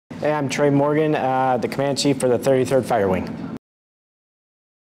Hey, I'm Trey Morgan, the Command Chief for the 33rd Fire Wing.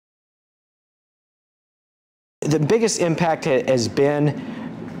 The biggest impact has been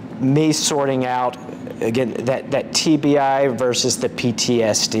me sorting out, again, that TBI versus the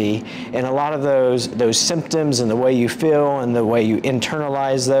PTSD, and a lot of those symptoms and the way you feel and the way you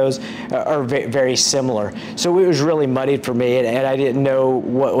internalize those are very similar. So it was really muddied for me, and I didn't know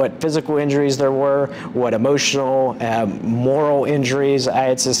what physical injuries there were, what emotional, moral injuries I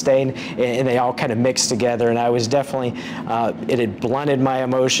had sustained, and they all kind of mixed together. And I was definitely, it had blunted my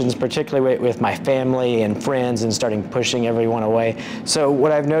emotions, particularly with my family and friends, and starting pushing everyone away. So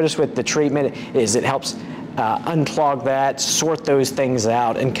what I've noticed with the treatment is it helps unclog that, sort those things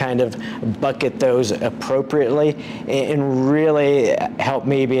out, and kind of bucket those appropriately, and really help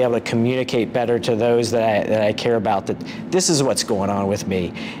me be able to communicate better to those that I care about, that this is what's going on with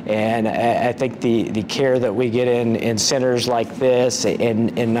me. And I think the care that we get in centers like this, in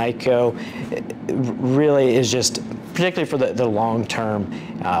NICO, really is just, particularly for the long term,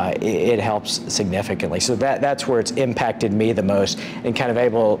 it helps significantly. So that's where it's impacted me the most, and kind of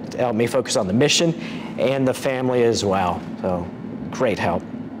able to help me focus on the mission and the family as well. So great help.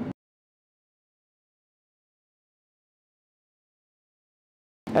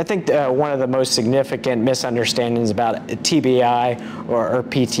 I think one of the most significant misunderstandings about TBI or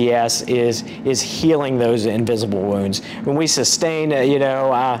PTS is healing those invisible wounds. When we sustain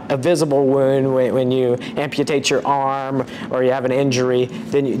a visible wound, when you amputate your arm or you have an injury,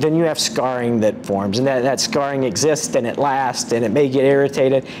 then you have scarring that forms, and that scarring exists and it lasts, and it may get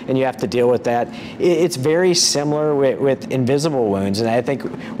irritated, and you have to deal with that. It's very similar with invisible wounds, and I think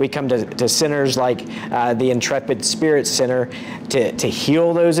we come to centers like the Intrepid Spirit Center to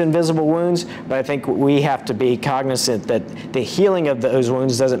heal those invisible wounds, but I think we have to be cognizant that the healing of those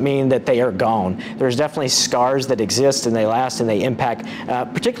wounds doesn't mean that they are gone. There's definitely scars that exist, and they last, and they impact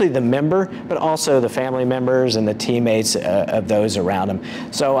particularly the member, but also the family members and the teammates of those around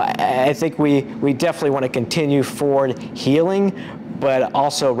them. So I think we definitely want to continue forward healing, but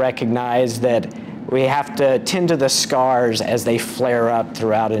also recognize that we have to tend to the scars as they flare up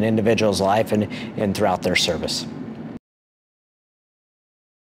throughout an individual's life and throughout their service.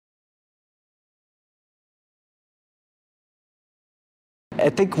 I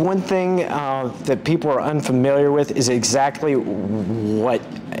think one thing that people are unfamiliar with is exactly what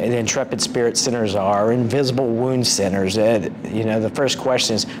the Intrepid Spirit Centers are, invisible wound centers. The first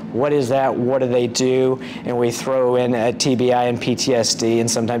question is, what is that? What do they do? And we throw in TBI and PTSD,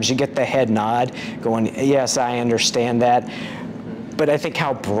 and sometimes you get the head nod going, yes, I understand that. But I think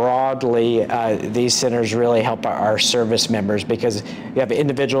how broadly these centers really help our service members, because you have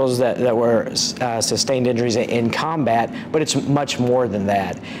individuals that were sustained injuries in combat, but it's much more than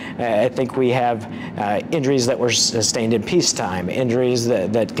that. I think we have injuries that were sustained in peacetime, injuries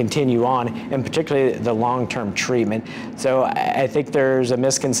that continue on, and particularly the long-term treatment. So I think there's a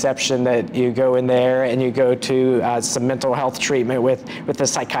misconception that you go in there and you go to some mental health treatment with a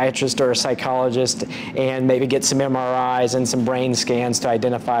psychiatrist or a psychologist, and maybe get some MRIs and some brain scans to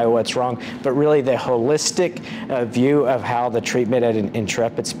identify what's wrong, but really the holistic view of how the treatment at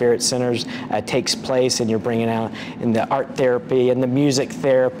Intrepid Spirit Centers takes place, and you're bringing out in the art therapy and the music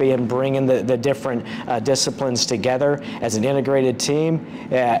therapy, and bringing the different disciplines together as an integrated team,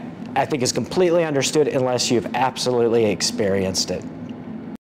 I think is completely understood unless you've absolutely experienced it.